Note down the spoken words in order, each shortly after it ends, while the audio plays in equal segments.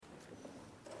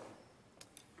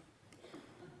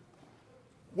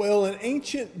Well, an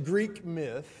ancient Greek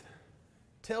myth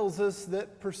tells us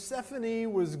that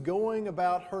Persephone was going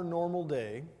about her normal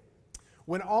day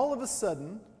when all of a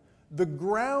sudden the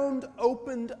ground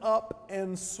opened up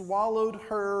and swallowed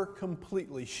her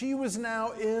completely. She was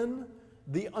now in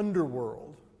the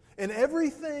underworld, and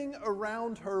everything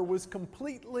around her was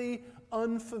completely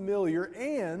unfamiliar,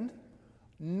 and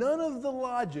none of the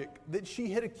logic that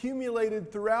she had accumulated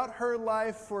throughout her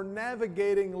life for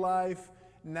navigating life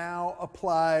now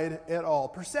applied at all.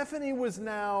 Persephone was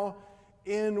now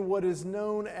in what is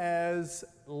known as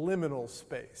liminal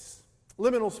space.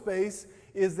 Liminal space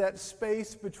is that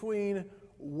space between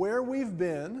where we've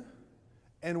been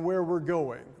and where we're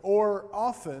going, or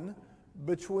often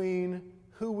between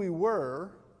who we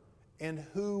were and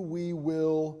who we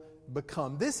will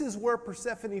become. This is where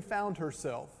Persephone found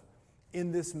herself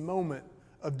in this moment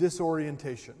of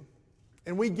disorientation.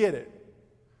 And we get it.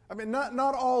 I mean,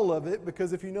 not all of it,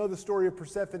 because if you know the story of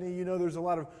Persephone, you know there's a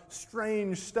lot of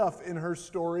strange stuff in her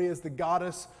story as the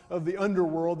goddess of the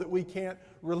underworld that we can't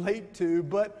relate to,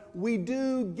 but we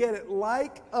do get it.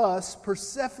 Like us,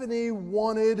 Persephone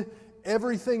wanted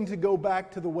everything to go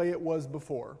back to the way it was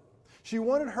before. She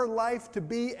wanted her life to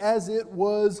be as it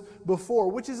was before,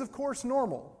 which is, of course,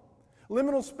 normal.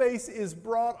 Liminal space is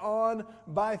brought on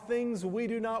by things we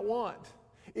do not want.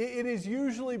 It is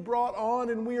usually brought on,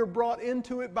 and we are brought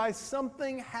into it by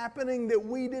something happening that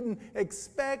we didn't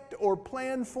expect or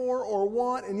plan for or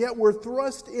want, and yet we're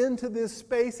thrust into this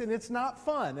space, and it's not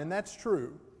fun, and that's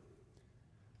true.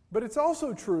 But it's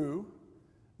also true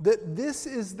that this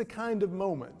is the kind of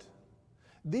moment.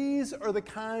 These are the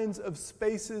kinds of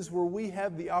spaces where we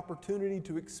have the opportunity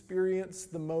to experience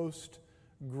the most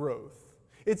growth.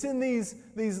 It's in these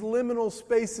liminal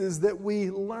spaces that we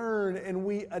learn and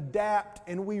we adapt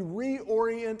and we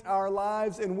reorient our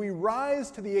lives and we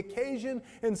rise to the occasion,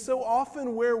 and so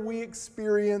often where we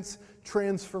experience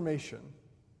transformation.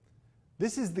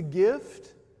 This is the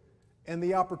gift and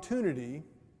the opportunity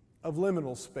of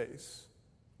liminal space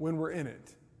when we're in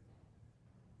it.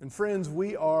 And friends,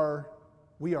 we are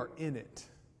in it.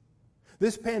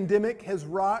 This pandemic has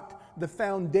rocked the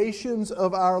foundations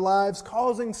of our lives,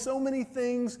 causing so many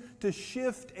things to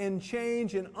shift and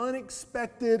change in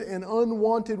unexpected and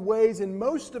unwanted ways, and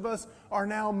most of us are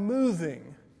now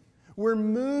moving. We're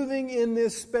moving in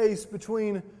this space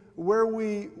between where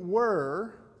we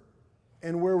were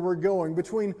and where we're going,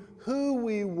 between who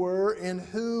we were and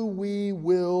who we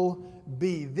will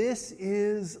be. This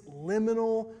is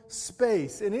liminal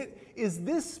space, and it is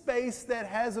this space that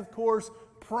has, of course,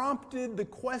 prompted the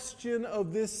question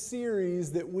of this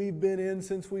series that we've been in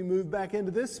since we moved back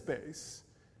into this space.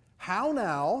 How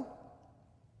now,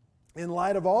 in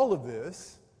light of all of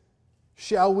this,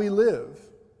 shall we live?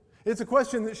 It's a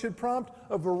question that should prompt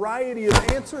a variety of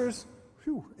answers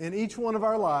in each one of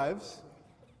our lives,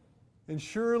 and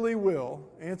surely will,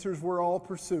 answers we're all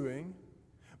pursuing.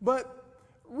 But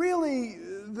really,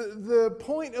 the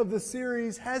point of the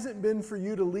series hasn't been for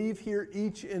you to leave here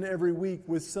each and every week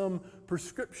with some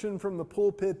prescription from the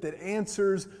pulpit that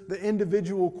answers the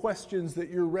individual questions that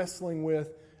you're wrestling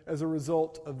with as a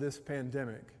result of this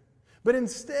pandemic. But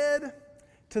instead,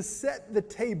 to set the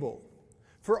table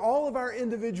for all of our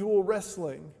individual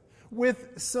wrestling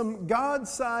with some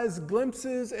God-sized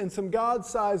glimpses and some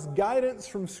God-sized guidance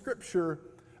from Scripture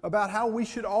about how we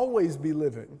should always be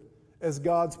living as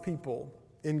God's people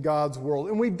in God's world.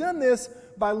 And we've done this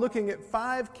by looking at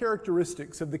 5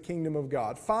 characteristics of the kingdom of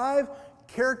God. 5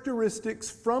 characteristics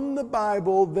from the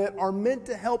Bible that are meant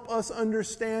to help us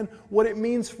understand what it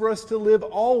means for us to live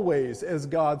always as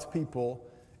God's people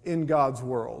in God's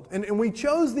world. And we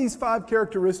chose these 5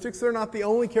 characteristics. They're not the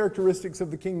only characteristics of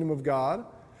the kingdom of God,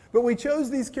 but we chose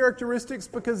these characteristics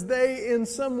because they, in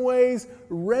some ways,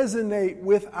 resonate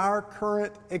with our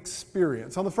current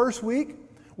experience. On the first week,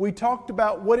 we talked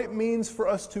about what it means for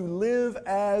us to live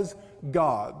as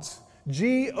gods.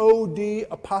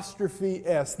 G-O-D''S,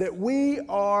 that we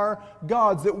are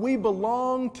gods, that we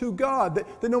belong to God,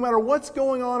 that no matter what's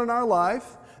going on in our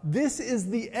life, this is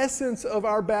the essence of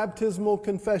our baptismal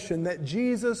confession, that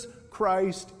Jesus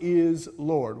Christ is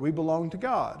Lord. We belong to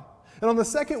God. And on the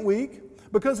second week,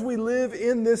 because we live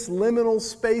in this liminal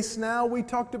space now, we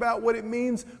talked about what it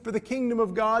means for the kingdom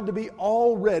of God to be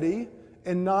already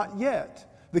and not yet.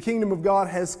 The kingdom of God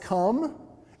has come,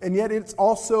 and yet it's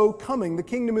also coming. The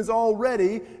kingdom is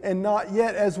already and not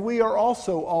yet, as we are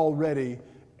also already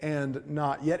and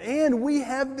not yet. And we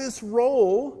have this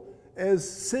role as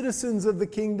citizens of the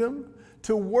kingdom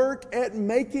to work at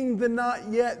making the not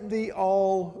yet the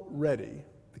already.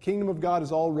 The kingdom of God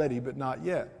is already, but not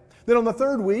yet. Then on the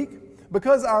third week,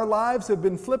 because our lives have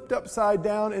been flipped upside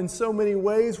down in so many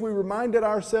ways, we reminded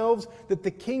ourselves that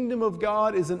the kingdom of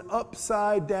God is an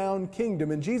upside down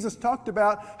kingdom. And Jesus talked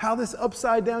about how this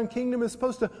upside down kingdom is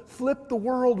supposed to flip the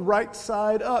world right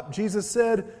side up. Jesus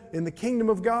said, in the kingdom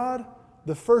of God,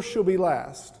 the first shall be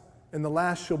last, and the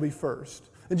last shall be first.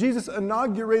 And Jesus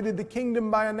inaugurated the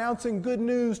kingdom by announcing good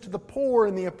news to the poor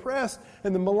and the oppressed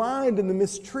and the maligned and the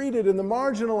mistreated and the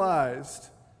marginalized.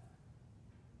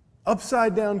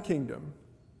 Upside down kingdom.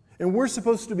 And we're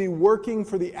supposed to be working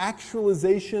for the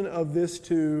actualization of this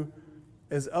too,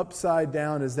 as upside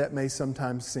down as that may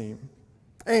sometimes seem.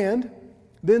 And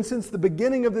then since the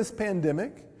beginning of this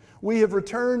pandemic, we have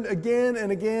returned again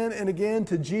and again and again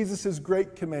to Jesus'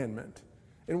 great commandment.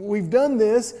 And we've done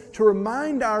this to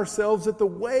remind ourselves that the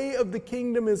way of the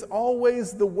kingdom is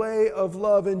always the way of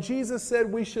love. And Jesus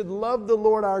said we should love the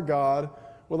Lord our God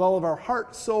with all of our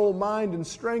heart, soul, mind, and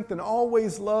strength, and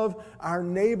always love our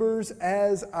neighbors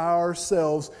as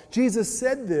ourselves. Jesus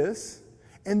said this,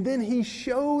 and then He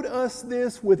showed us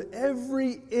this with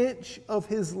every inch of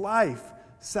His life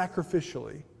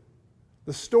sacrificially.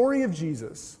 The story of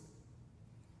Jesus,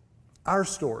 our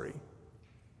story,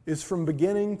 is from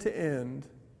beginning to end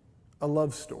a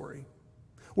love story,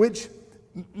 which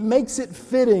makes it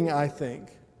fitting, I think,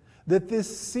 that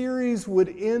this series would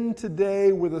end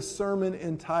today with a sermon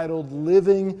entitled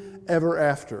Living Ever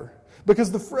After.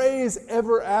 Because the phrase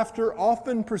ever after,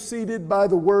 often preceded by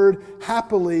the word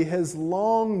happily, has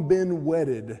long been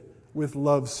wedded with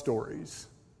love stories.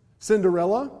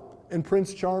 Cinderella and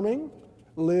Prince Charming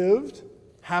lived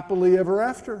happily ever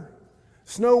after.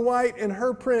 Snow White and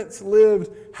her prince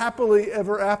lived happily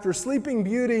ever after. Sleeping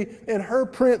Beauty and her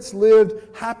prince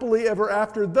lived happily ever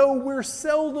after, though we're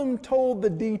seldom told the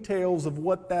details of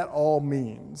what that all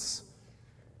means.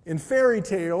 In fairy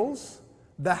tales,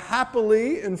 the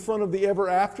happily in front of the ever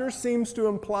after seems to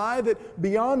imply that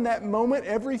beyond that moment,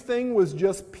 everything was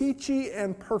just peachy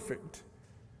and perfect.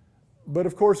 But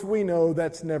of course, we know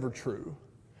that's never true.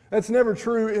 That's never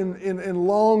true in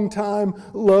long-time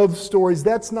love stories.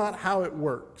 That's not how it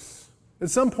works. At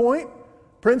some point,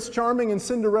 Prince Charming and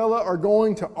Cinderella are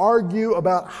going to argue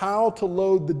about how to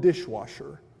load the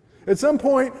dishwasher. At some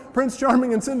point, Prince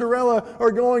Charming and Cinderella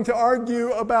are going to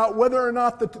argue about whether or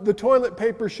not the toilet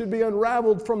paper should be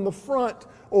unraveled from the front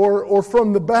or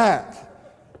from the back.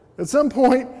 At some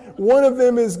point, one of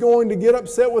them is going to get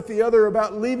upset with the other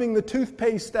about leaving the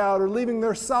toothpaste out or leaving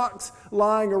their socks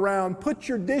lying around. Put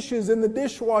your dishes in the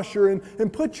dishwasher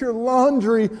and put your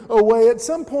laundry away. At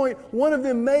some point, one of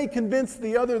them may convince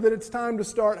the other that it's time to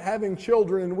start having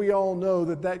children, and we all know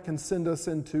that that can send us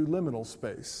into liminal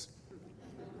space.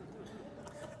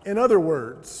 In other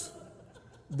words,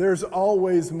 there's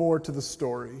always more to the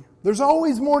story. There's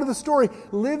always more to the story.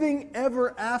 Living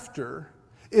ever after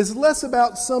is less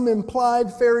about some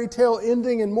implied fairy tale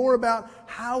ending and more about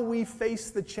how we face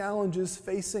the challenges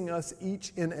facing us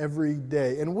each and every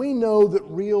day. And we know that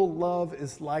real love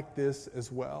is like this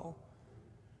as well.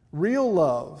 Real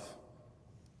love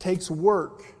takes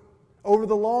work. Over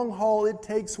the long haul, it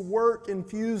takes work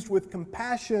infused with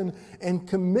compassion and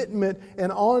commitment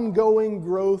and ongoing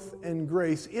growth and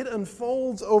grace. It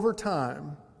unfolds over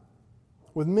time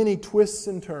with many twists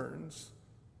and turns,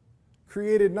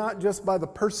 created not just by the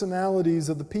personalities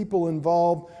of the people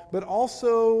involved, but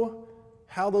also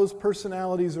how those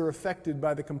personalities are affected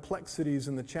by the complexities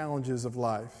and the challenges of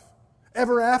life.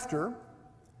 Ever after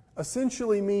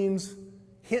essentially means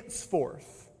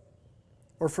henceforth,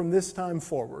 or from this time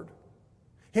forward.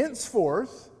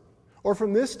 Henceforth, or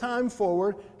from this time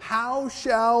forward, how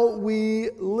shall we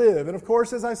live? And of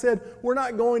course, as I said, we're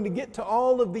not going to get to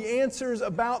all of the answers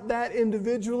about that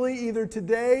individually, either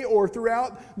today or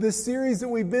throughout this series that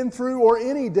we've been through, or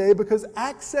any day, because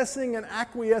accessing and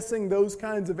acquiescing those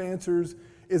kinds of answers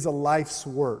is a life's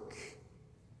work,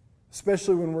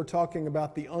 especially when we're talking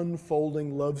about the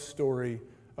unfolding love story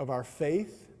of our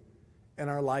faith and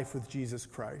our life with Jesus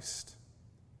Christ.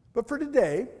 But for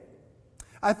today,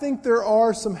 I think there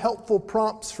are some helpful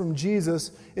prompts from Jesus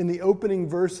in the opening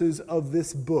verses of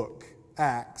this book,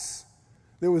 Acts,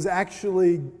 that was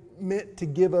actually meant to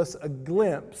give us a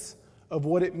glimpse of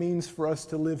what it means for us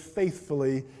to live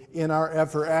faithfully in our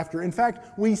ever after. In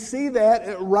fact, we see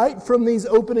that right from these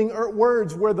opening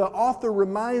words where the author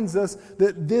reminds us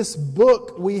that this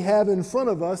book we have in front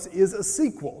of us is a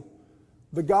sequel,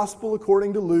 the Gospel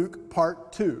according to Luke,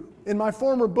 Part 2. In my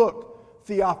former book,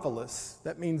 Theophilus.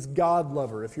 That means God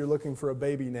lover if you're looking for a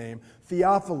baby name.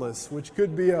 Theophilus, which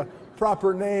could be a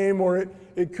proper name, or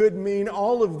it could mean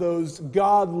all of those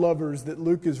God lovers that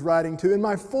Luke is writing to. In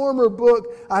my former book,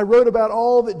 I wrote about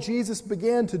all that Jesus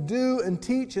began to do and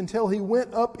teach until he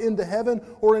went up into heaven.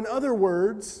 Or in other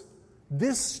words,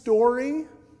 this story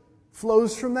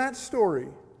flows from that story.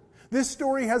 This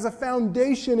story has a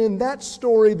foundation in that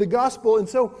story, the gospel. And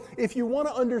so if you want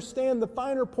to understand the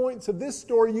finer points of this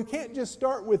story, you can't just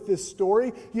start with this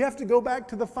story. You have to go back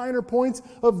to the finer points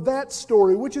of that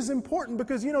story, which is important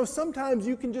because, sometimes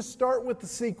you can just start with the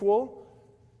sequel,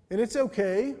 and it's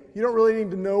okay. You don't really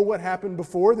need to know what happened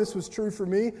before. This was true for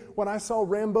me when I saw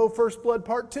Rambo First Blood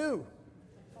Part 2.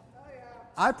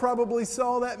 I probably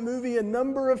saw that movie a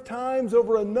number of times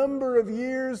over a number of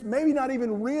years, maybe not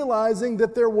even realizing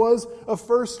that there was a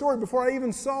first story before I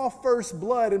even saw First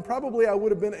Blood, and probably I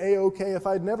would have been A-okay if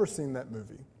I'd never seen that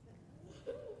movie.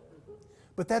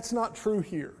 But that's not true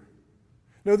here.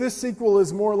 No, this sequel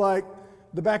is more like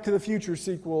the Back to the Future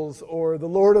sequels or the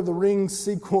Lord of the Rings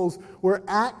sequels, where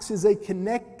Acts is a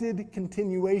connected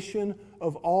continuation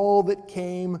of all that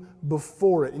came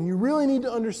before it. And you really need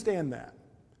to understand that,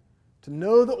 to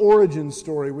know the origin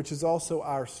story, which is also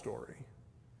our story.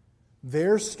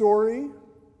 Their story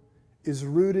is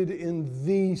rooted in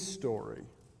the story,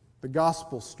 the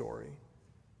gospel story,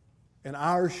 and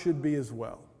ours should be as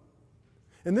well.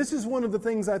 And this is one of the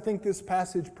things I think this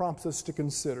passage prompts us to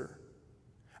consider.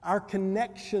 Our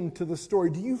connection to the story.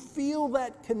 Do you feel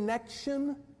that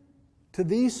connection to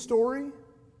the story?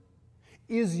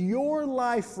 Is your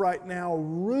life right now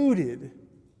rooted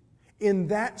in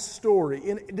that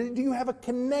story? Do you have a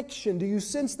connection? Do you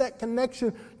sense that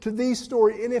connection to the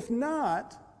story? And if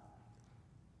not,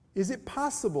 is it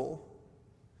possible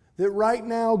that right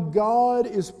now God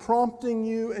is prompting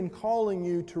you and calling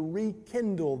you to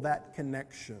rekindle that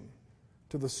connection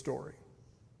to the story?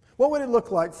 What would it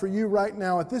look like for you right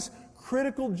now at this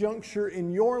critical juncture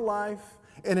in your life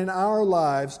and in our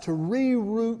lives to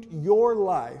reroot your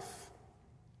life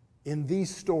in the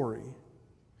story?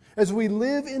 As we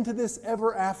live into this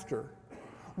ever after,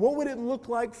 what would it look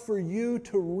like for you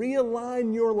to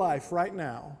realign your life right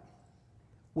now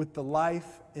with the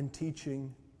life and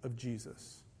teaching of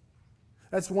Jesus?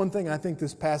 That's one thing I think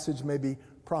this passage may be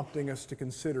prompting us to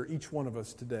consider, each one of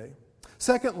us today.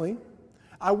 Secondly,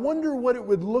 I wonder what it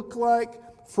would look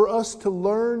like for us to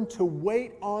learn to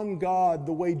wait on God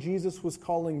the way Jesus was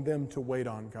calling them to wait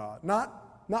on God.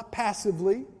 Not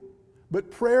passively,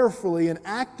 but prayerfully and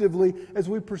actively as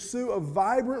we pursue a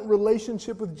vibrant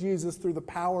relationship with Jesus through the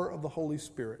power of the Holy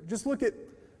Spirit. Just look at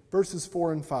verses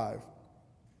 4 and 5.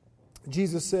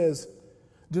 Jesus says,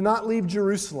 "Do not leave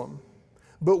Jerusalem,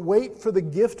 but wait for the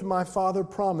gift my Father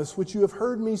promised, which you have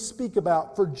heard me speak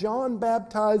about. For John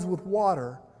baptized with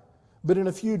water, but in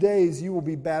a few days you will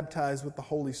be baptized with the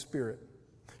Holy Spirit."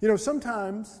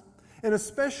 Sometimes, and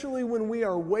especially when we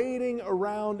are waiting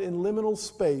around in liminal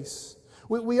space,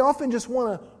 we often just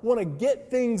want to get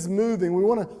things moving. We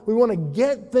want to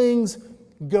get things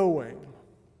going.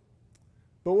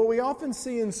 But what we often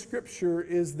see in Scripture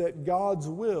is that God's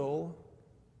will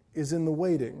is in the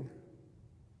waiting.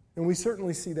 And we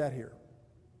certainly see that here.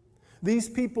 These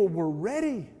people were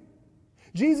ready.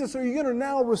 Jesus, are you going to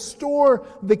now restore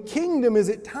the kingdom? Is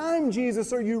it time,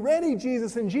 Jesus? Are you ready,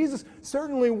 Jesus? And Jesus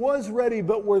certainly was ready,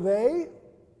 but were they?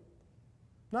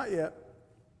 Not yet.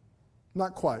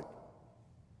 Not quite.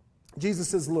 Jesus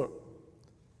says, look,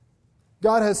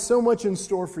 God has so much in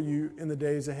store for you in the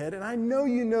days ahead, and I know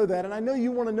you know that, and I know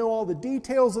you want to know all the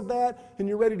details of that, and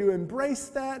you're ready to embrace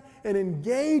that and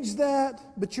engage that,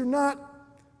 but you're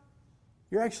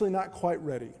actually not quite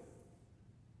ready.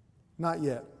 Not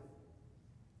yet.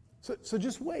 So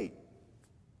just wait.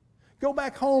 Go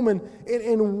back home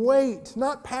and wait,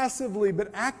 not passively, but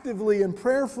actively and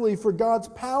prayerfully for God's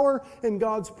power and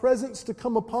God's presence to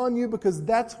come upon you, because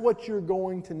that's what you're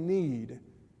going to need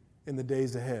in the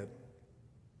days ahead.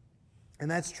 And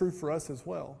that's true for us as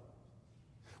well.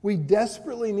 We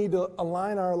desperately need to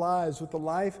align our lives with the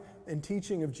life and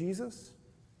teaching of Jesus.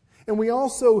 And we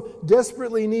also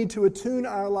desperately need to attune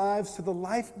our lives to the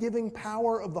life-giving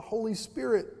power of the Holy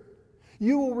Spirit.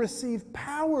 You will receive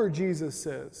power, Jesus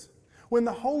says, when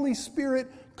the Holy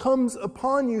Spirit comes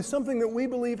upon you, something that we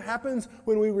believe happens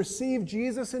when we receive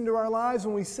Jesus into our lives,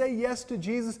 when we say yes to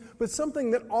Jesus, but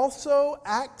something that also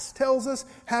Acts tells us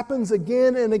happens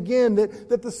again and again,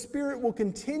 that the Spirit will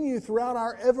continue throughout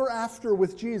our ever after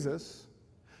with Jesus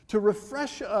to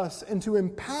refresh us and to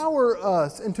empower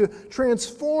us and to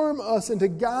transform us and to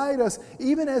guide us,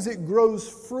 even as it grows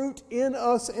fruit in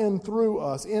us and through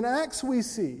us. In Acts we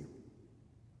see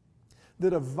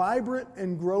that a vibrant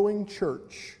and growing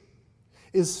church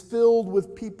is filled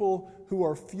with people who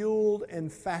are fueled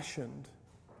and fashioned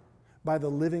by the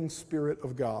living Spirit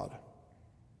of God.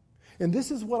 And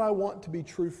this is what I want to be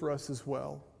true for us as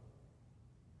well.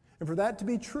 And for that to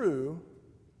be true,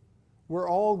 we're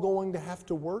all going to have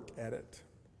to work at it.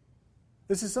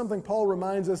 This is something Paul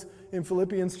reminds us in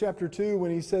Philippians chapter 2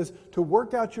 when he says, to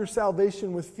work out your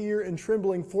salvation with fear and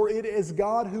trembling, for it is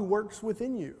God who works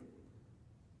within you.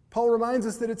 Paul reminds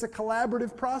us that it's a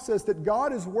collaborative process, that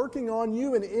God is working on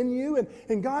you and in you,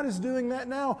 and God is doing that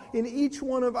now in each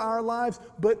one of our lives,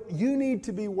 but you need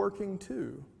to be working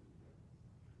too.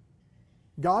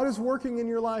 God is working in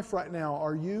your life right now.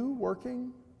 Are you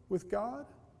working with God?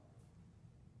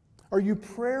 Are you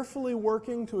prayerfully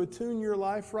working to attune your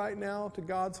life right now to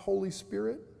God's Holy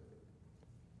Spirit?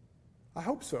 I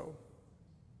hope so.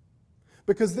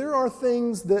 Because there are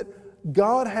things that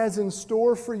God has in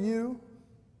store for you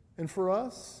and for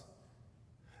us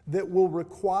that will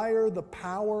require the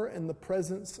power and the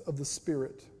presence of the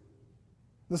Spirit.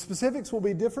 The specifics will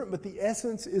be different, but the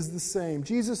essence is the same.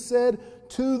 Jesus said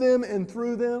to them and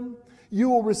through them, you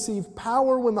will receive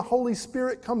power when the Holy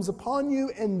Spirit comes upon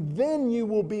you, and then you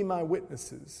will be my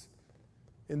witnesses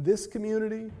in this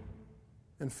community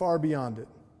and far beyond it.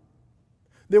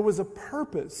 There was a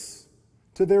purpose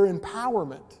to their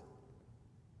empowerment,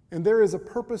 and there is a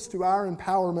purpose to our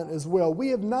empowerment as well. We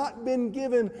have not been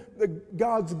given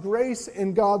God's grace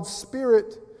and God's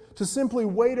Spirit to simply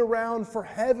wait around for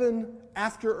heaven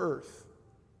after earth.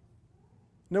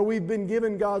 No, we've been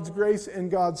given God's grace and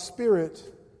God's Spirit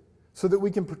so that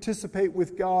we can participate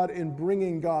with God in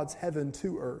bringing God's heaven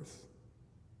to earth.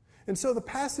 And so the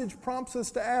passage prompts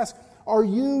us to ask, are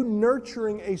you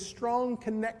nurturing a strong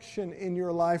connection in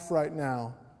your life right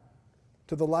now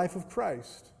to the life of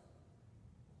Christ?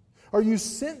 Are you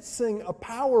sensing a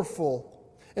powerful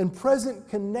and present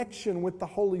connection with the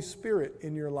Holy Spirit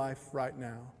in your life right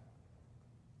now?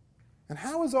 And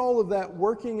how is all of that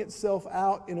working itself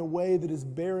out in a way that is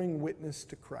bearing witness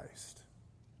to Christ?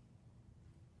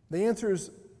 The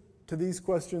answers to these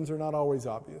questions are not always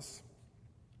obvious.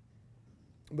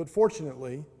 But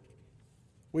fortunately,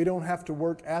 we don't have to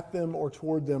work at them or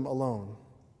toward them alone.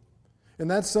 And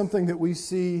that's something that we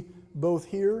see both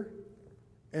here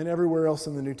and everywhere else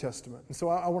in the New Testament. And so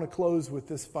I want to close with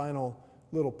this final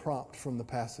little prompt from the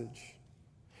passage.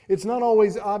 It's not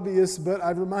always obvious, but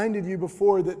I've reminded you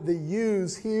before that the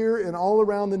yous here and all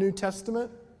around the New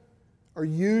Testament are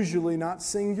usually not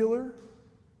singular,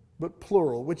 but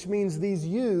plural, which means these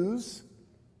yous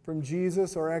from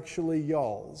Jesus are actually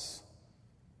y'alls.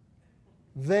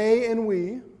 They and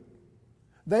we,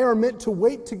 they are meant to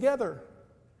wait together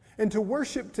and to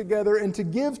worship together and to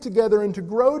give together and to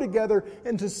grow together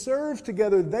and to serve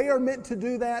together. They are meant to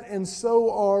do that, and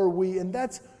so are we. And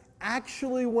that's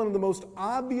actually one of the most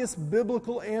obvious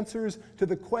biblical answers to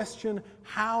the question,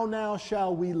 how now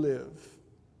shall we live?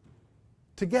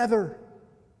 Together.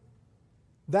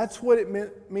 That's what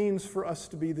it means for us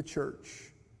to be the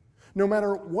church. No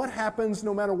matter what happens,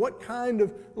 no matter what kind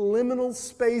of liminal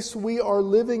space we are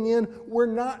living in, we're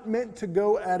not meant to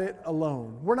go at it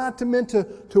alone. We're not meant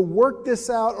to work this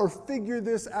out or figure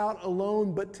this out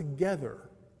alone, but together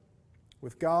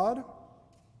with God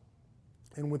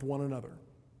and with one another.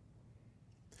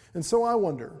 And so I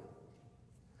wonder,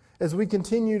 as we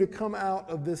continue to come out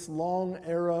of this long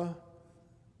era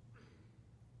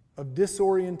of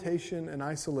disorientation and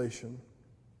isolation,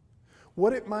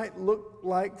 what it might look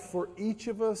like for each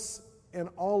of us and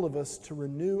all of us to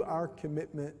renew our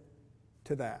commitment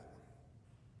to that,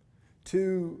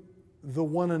 to the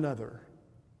one another,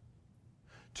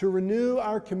 to renew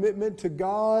our commitment to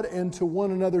God and to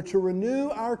one another, to renew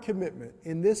our commitment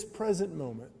in this present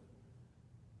moment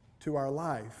to our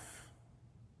life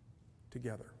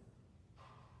together.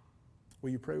 Will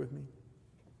you pray with me?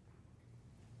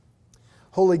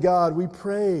 Holy God, we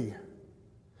pray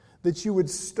that you would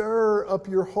stir up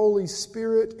your Holy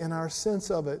Spirit and our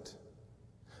sense of it,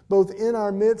 both in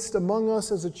our midst, among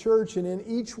us as a church, and in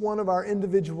each one of our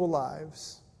individual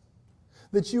lives.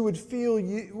 That we would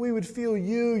feel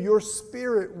you, your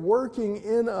Spirit, working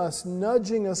in us,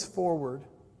 nudging us forward,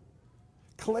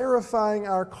 clarifying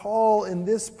our call in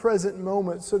this present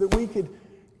moment so that we could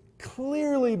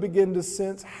clearly begin to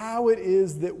sense how it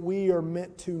is that we are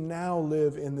meant to now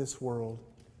live in this world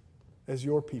as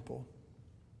your people.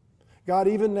 God,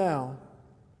 even now,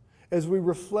 as we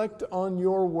reflect on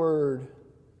your word,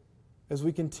 as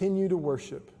we continue to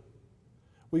worship,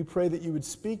 we pray that you would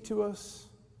speak to us,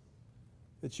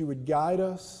 that you would guide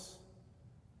us,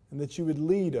 and that you would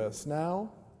lead us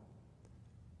now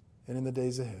and in the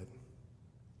days ahead.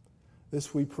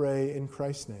 This we pray in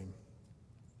Christ's name.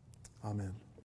 Amen.